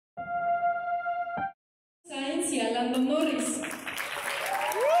Lando Norris.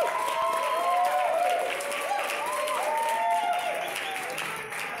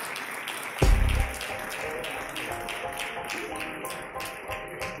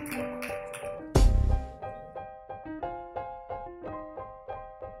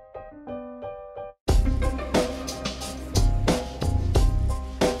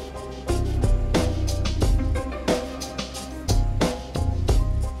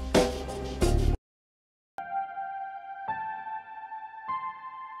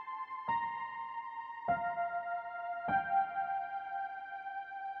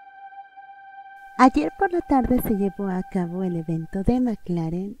 Ayer por la tarde se llevó a cabo el evento de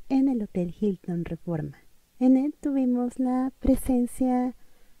Mclaren en el Hotel Hilton Reforma. En él tuvimos la presencia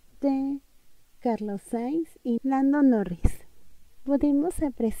de Carlos Sainz y Lando Norris. Pudimos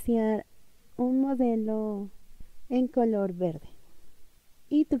apreciar un modelo en color verde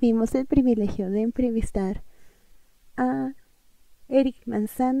y tuvimos el privilegio de entrevistar a Eric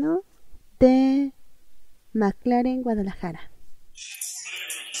Manzano de Mclaren Guadalajara.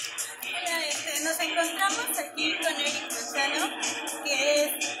 Nos encontramos aquí con Eric Manzano, que es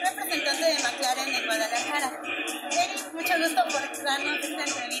representante de Mclaren en Guadalajara. Eric, mucho gusto por darnos esta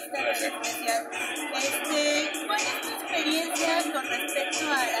entrevista tan especial. ¿Cuál es tu experiencia con respecto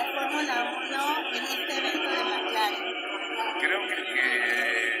a la Fórmula 1 en este evento de Mclaren? Creo que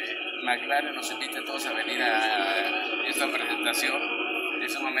Mclaren nos invita a todos a venir a esta presentación.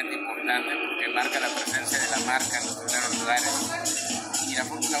 Es sumamente importante porque marca la presencia de la marca en los primeros lugares. Y la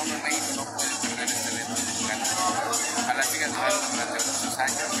Fórmula 1 en México no puede perder este evento de Mclaren. Ojalá siga durando durante muchos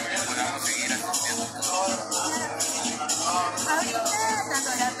años y podamos seguir asistiendo. Ahorita,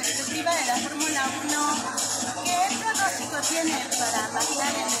 dando la perspectiva de la Fórmula 1, ¿qué pronóstico tiene para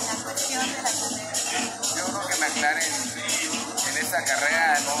Mclaren en la cuestión de la carrera? Yo creo que Mclaren en esta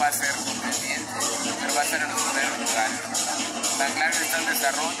carrera no va a ser contendiente, pero va a ser en los primeros lugares. Mclaren está en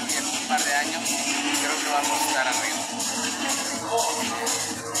desarrollo y en un par de años creo que vamos a estar arriba.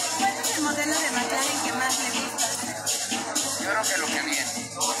 ¿Cuál es el modelo de Mclaren que más le gusta? Yo creo que lo que viene,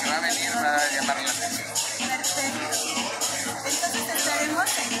 lo que va a venir va a llamar la atención. Perfecto. Entonces estaremos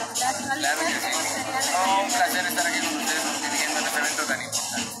en contacto. Claro que sí. Un placer estar aquí con ustedes viviendo este evento tan importante.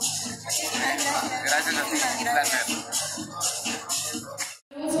 Gracias a ti. Un placer.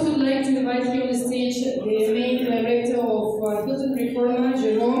 I also would like to invite here on the stage the main director of Hilton Reforma,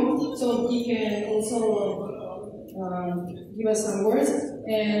 Jerome, so he can also give us some words.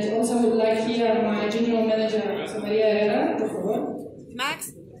 And also I would like here my general manager, Maria Herrera, por favor.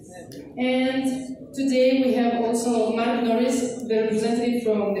 Max. And today we have also Mark Norris, the representative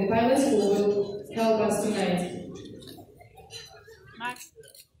from the pilots, who will help us tonight. Max.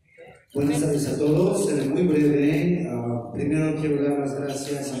 Buenas tardes a todos, seré muy breve. Primero quiero dar las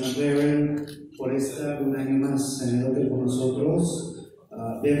gracias a Mclaren por estar un año más en el hotel con nosotros.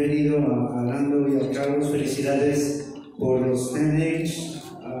 Bienvenido a Lando y a Carlos, felicidades por los 10H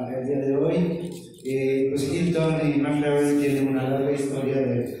el día de hoy. Pues Hilton y Mclaren tienen una larga historia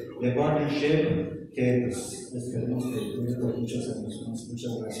de partnership que pues, esperemos que dure por muchos años más.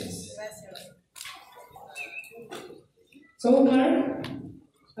 Muchas gracias. So, Mark,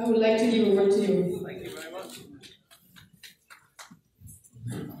 I would like to give a word to you. Thank you very much.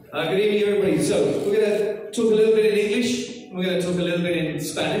 Good evening, everybody. So we're going to talk a little bit in English. We're going to talk a little bit in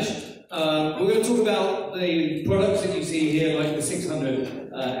Spanish. We're going to talk about the products that you see here, like the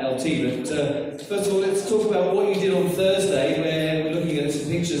 600 LT. But first of all, let's talk about what you did on Thursday, where we're looking at some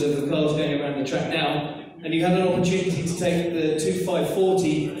pictures of the cars going around the track now. And you had an opportunity to take the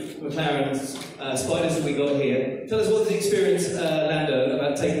 2540 McLaren Spiders that we got here. Tell us what the experience, Lando,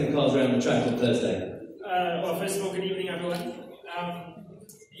 about taking the cars around the track on Thursday. Well, first of all, good evening, everyone.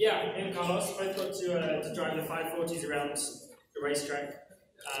 Yeah, in Carlos, I got to drive the 540s around the racetrack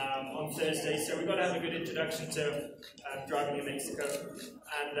on Thursday, so we got to have a good introduction to driving in Mexico.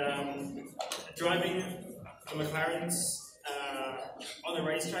 And driving the McLarens on the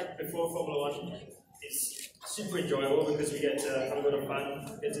racetrack before Formula 1 is super enjoyable because we get to have a lot of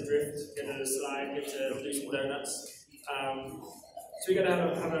fun, get to drift, get to slide, get to do some donuts. So we got to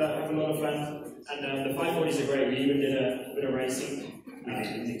have a lot of fun, and the 540s are great. We even did a bit of racing.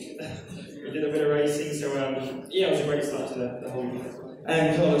 We did a bit of racing, so yeah, it was a great start to the whole year.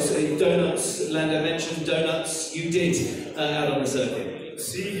 And Carlos, donuts, Lando mentioned donuts, you did out on the circuit.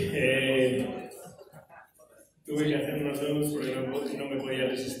 Sí, tuve que hacer unos donuts porque no me podía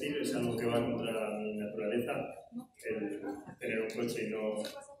resistir, es algo que va contra mi naturaleza, el tener un coche y no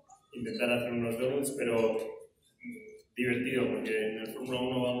intentar hacer unos donuts, pero divertido porque en el Fórmula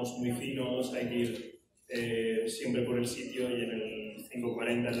 1 vamos muy finos, hay que ir siempre por el sitio y en el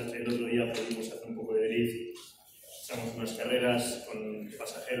 540 el otro día pudimos hacer un poco de drift echamos unas carreras con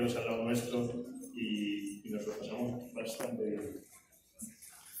pasajeros al lado nuestro y nos lo pasamos bastante bien.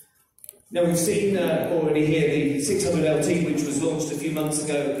 Now we've seen already here the 600 LT, which was launched a few months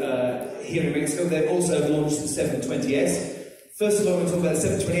ago here in Mexico. They've also launched the 720S. First of all, I want to talk about the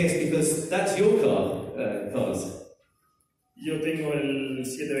 720S because that's your car, Carlos. Yo tengo el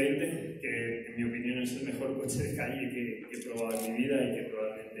 720, que en mi opinión es el mejor coche de calle que he probado en mi vida y que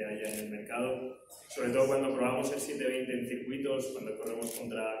probablemente haya en el mercado. Sobre todo cuando probamos el 720 en circuitos, cuando corremos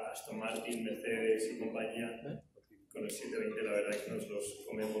contra Aston Martin, Mercedes y compañía. Con el 720 la verdad es que nos los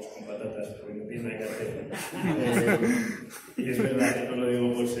comemos con patatas porque no tiene nada que hacer. Y es verdad, no lo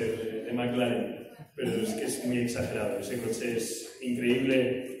digo por ser de Mclaren, pero es que es muy exagerado. Ese coche es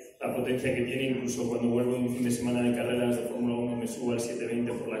increíble. La potencia que tiene, incluso cuando vuelvo un fin de semana de carreras de Fórmula 1 me subo al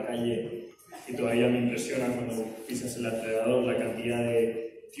 720 por la calle y todavía me impresiona cuando pisas el acelerador la cantidad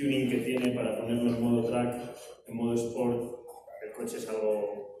de tuning que tiene para ponerlo en modo track, en modo sport. El coche es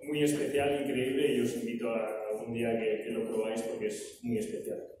algo muy especial, increíble, y os invito a algún día que lo probáis porque es muy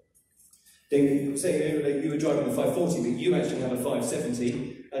especial. Then, saying like you were driving the 540, but you actually have a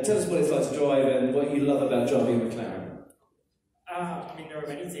 570. Tell us what it's like to drive and what you love about driving a McLaren. I mean, there are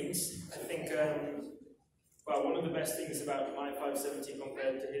many things. I think, well, one of the best things about my 570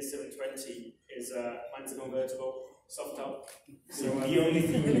 compared to his 720 is mine's a convertible, soft top. So the only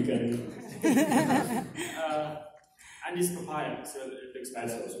thing you can do. And it's papaya, so it looks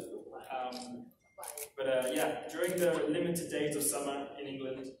better. But yeah, during the limited days of summer in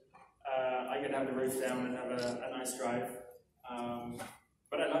England, I can have the roof down and have a nice drive.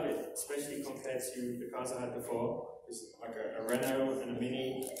 But I love it, especially compared to the cars I had before. It's like a Renault and a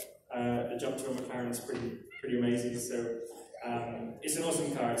Mini. The jump to a McLaren is pretty amazing. So it's an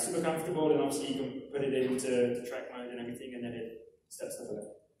awesome car. It's super comfortable, and obviously you can put it into track mode and everything, and then it steps up a bit.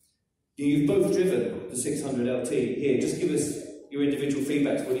 You've both driven the 600 LT here. Just give us your individual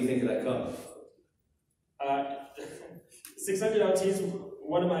feedback. What do you think of that car? 600 LT is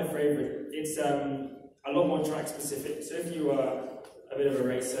one of my favorite. It's a lot more track specific. So if you are a bit of a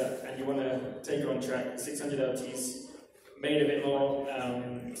racer and you want to take it on track, the 600 LT is made a bit more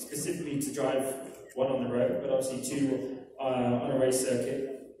specifically to drive one on the road, but obviously two on a race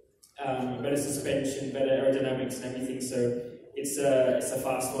circuit. Better suspension, better aerodynamics and everything. So it's a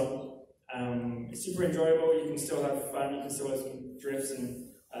fast one. It's super enjoyable. You can still have fun. You can still have some drifts and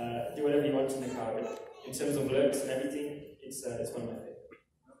do whatever you want in the car. But in terms of looks and everything, it's one of my favorites.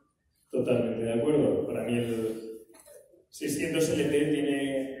 Totalmente de acuerdo. Para mí el 600 LT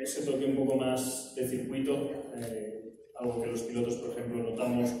tiene ese toque un poco más de circuito, algo que los pilotos, por ejemplo,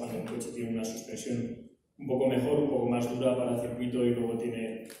 notamos cuando un coche tiene una suspensión un poco mejor, un poco más dura para circuito, y luego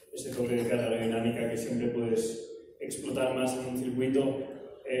tiene ese toque de carga aerodinámica que siempre puedes explotar más en un circuito.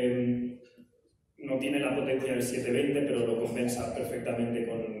 No tiene la potencia del 720, pero lo compensa perfectamente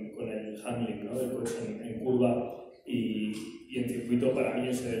con el handling, ¿no?, del coche en curva, y en circuito para mí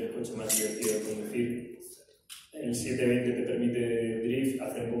es el coche más divertido de conducir. El 720 te permite drift,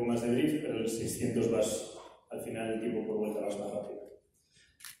 hacer un poco más de drift, pero el 600 vas, al final el tiempo por vuelta vas más rápido.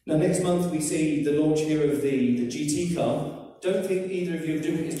 Now next month we see the launch here of the GT car. Don't think either of you have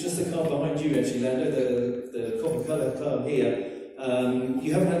driven it. It's just the car behind you actually, Lando, the copper colour car here.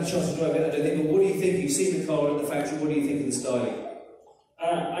 You haven't had a chance to drive it, I don't think, but what do you think? You've seen the car at the factory, what do you think of the styling?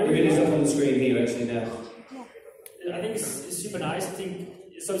 It is up on the screen here actually now. I think it's super nice. I think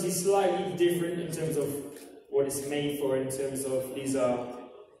it's obviously slightly different in terms of what it's made for, in terms of these are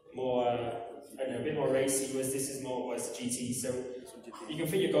more, I don't know, a bit more racy, whereas this is more, it's a GT, so you can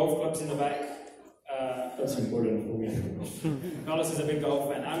fit your golf clubs in the back. That's important for me. Carlos is a big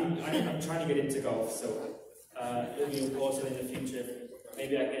golf fan. I'm trying to get into golf, so it'll be important in the future.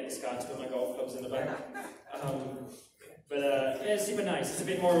 Maybe I get this car to put my golf clubs in the back. But yeah, it's super nice. It's a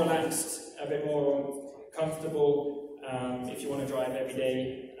bit more relaxed, a bit more comfortable if you want to drive every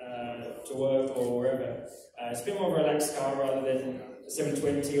day to work or wherever. It's a bit more of a relaxed car rather than a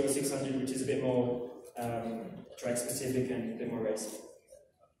 720 or 600, which is a bit more track specific and a bit more racing.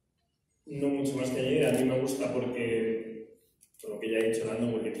 No mucho más que añadir. A mí me gusta porque, por lo que ya he dicho,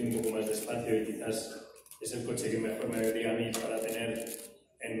 Lando, porque tiene un poco más de espacio y quizás es el coche que mejor me vendría a mí para tener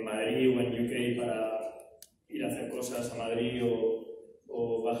en Madrid o en UK para ir a hacer cosas a Madrid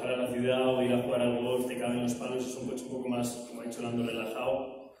o bajar a la ciudad o ir a jugar al golf, te caben los palos. Es un coche un poco más, como ha dicho Lando,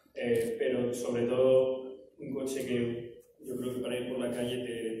 relajado, pero sobre todo un coche que yo creo que para ir por la calle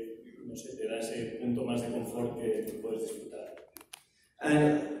te da ese punto más de confort que puedes disfrutar.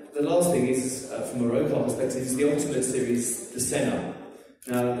 And the last thing is, from a road car perspective, is the Ultimate Series, the Senna.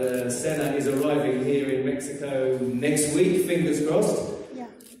 Now, the Senna is arriving here in Mexico next week, fingers crossed. Yeah.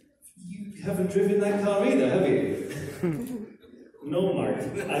 You haven't driven that car either, have you? No, Mark,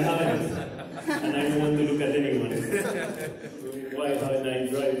 I haven't. And I don't want to look at anyone. Why haven't I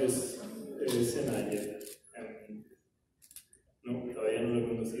driven this Shana yet? No, todavía no lo he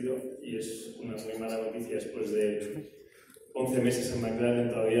conducido y es una muy mala noticia después de 11 meses en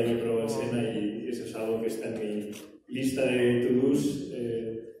Mclaren, todavía no he probado el Shana y eso es algo que está en mi lista de to-dos,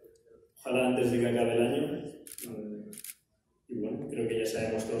 ojalá antes de que acabe el año. Y bueno, creo que ya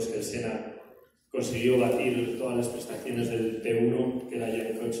sabemos todos que el Shana consiguió batir todas las prestaciones del T1, que era ya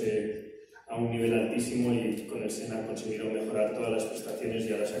un coche a un nivel altísimo, y con el Shana consiguieron mejorar todas las prestaciones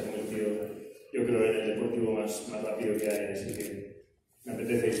y ahora se ha convertido, yo creo, en el deportivo más rápido que hay, así que me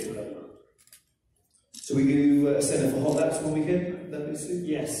apetece disfrutarlo. So we do a Shana for hot laps one weekend? That is it?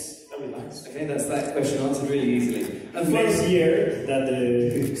 Yes, that would be nice. Okay, that's that question answered really easily. And next year, that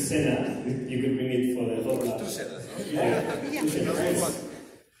the Shana, you could bring it for the hot laps.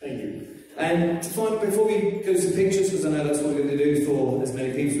 Thank you. And before we go to pictures, because I know that's what we're going to do for as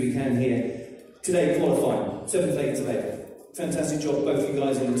many people as we can here, today qualifying, 7th, 8th of April. Fantastic job, both you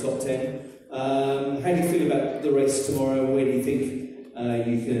guys in the top 10. How do you feel about the race tomorrow? Where do you think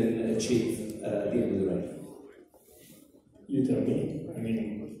you can achieve at the end of the race? You tell me. I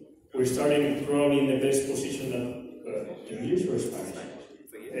mean, we're starting probably in the best position that English or Spanish.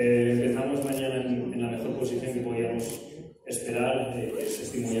 Empezamos mañana en la mejor posición que podíamos esperar,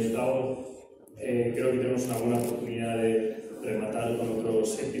 séptimo y octavo. Creo que tenemos una buena oportunidad de rematar con otro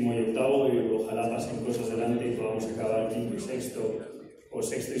séptimo y octavo y ojalá pasen cosas adelante y podamos acabar quinto y sexto o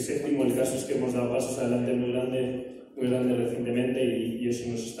sexto y séptimo. El caso es que hemos dado pasos adelante muy grandes recientemente y eso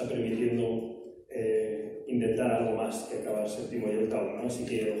nos está permitiendo intentar algo más que acabar séptimo y octavo, ¿no? Así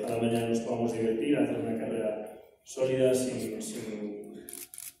que ojalá mañana nos podamos divertir, hacer una carrera sólida, sin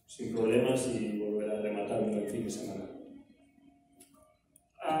problemas y volver a rematar un buen fin de semana.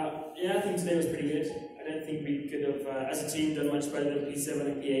 Yeah, I think today was pretty good. I don't think we could have, as a team, done much better than P7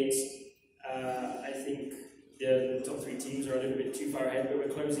 and P8. I think the top 3 teams are a little bit too far ahead, but we're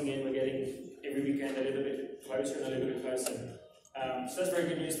closing in. We're getting every weekend a little bit closer and a little bit closer. So that's very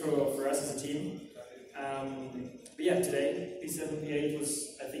good news for us as a team. But yeah, today, P7, P8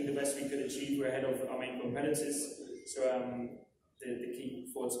 was, I think, the best we could achieve. We're ahead of our main competitors. So the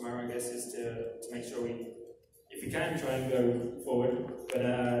key for tomorrow, I guess, is to make sure if we can, try and go forward. But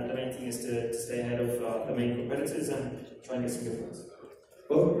the main thing is to stay ahead of the main competitors and try and get some good ones.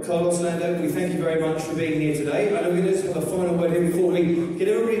 Well, Carlos, Lando, we thank you very much for being here today. And I'm going to just have a final word here before we get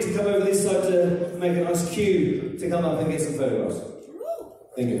everybody to come over this side to make a nice queue to come up and get some photographs.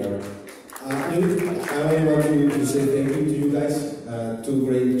 Thank you, Aaron. I only want to say thank you to you guys. 2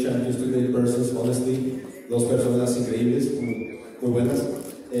 great champions, 2 great persons, honestly. 2 personas increíbles, muy buenas.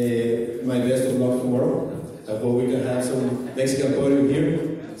 My best of luck tomorrow. I hope we can have some Mexican podium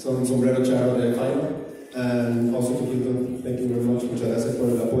here, some sombrero charro de final. And also to Hilton, thank you very much. Muchas gracias por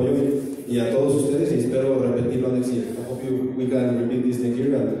el apoyo y a todos ustedes, y espero repetirlo next year. I hope we can repeat this next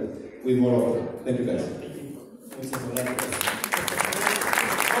year and with more often. Thank you guys. Muchas gracias.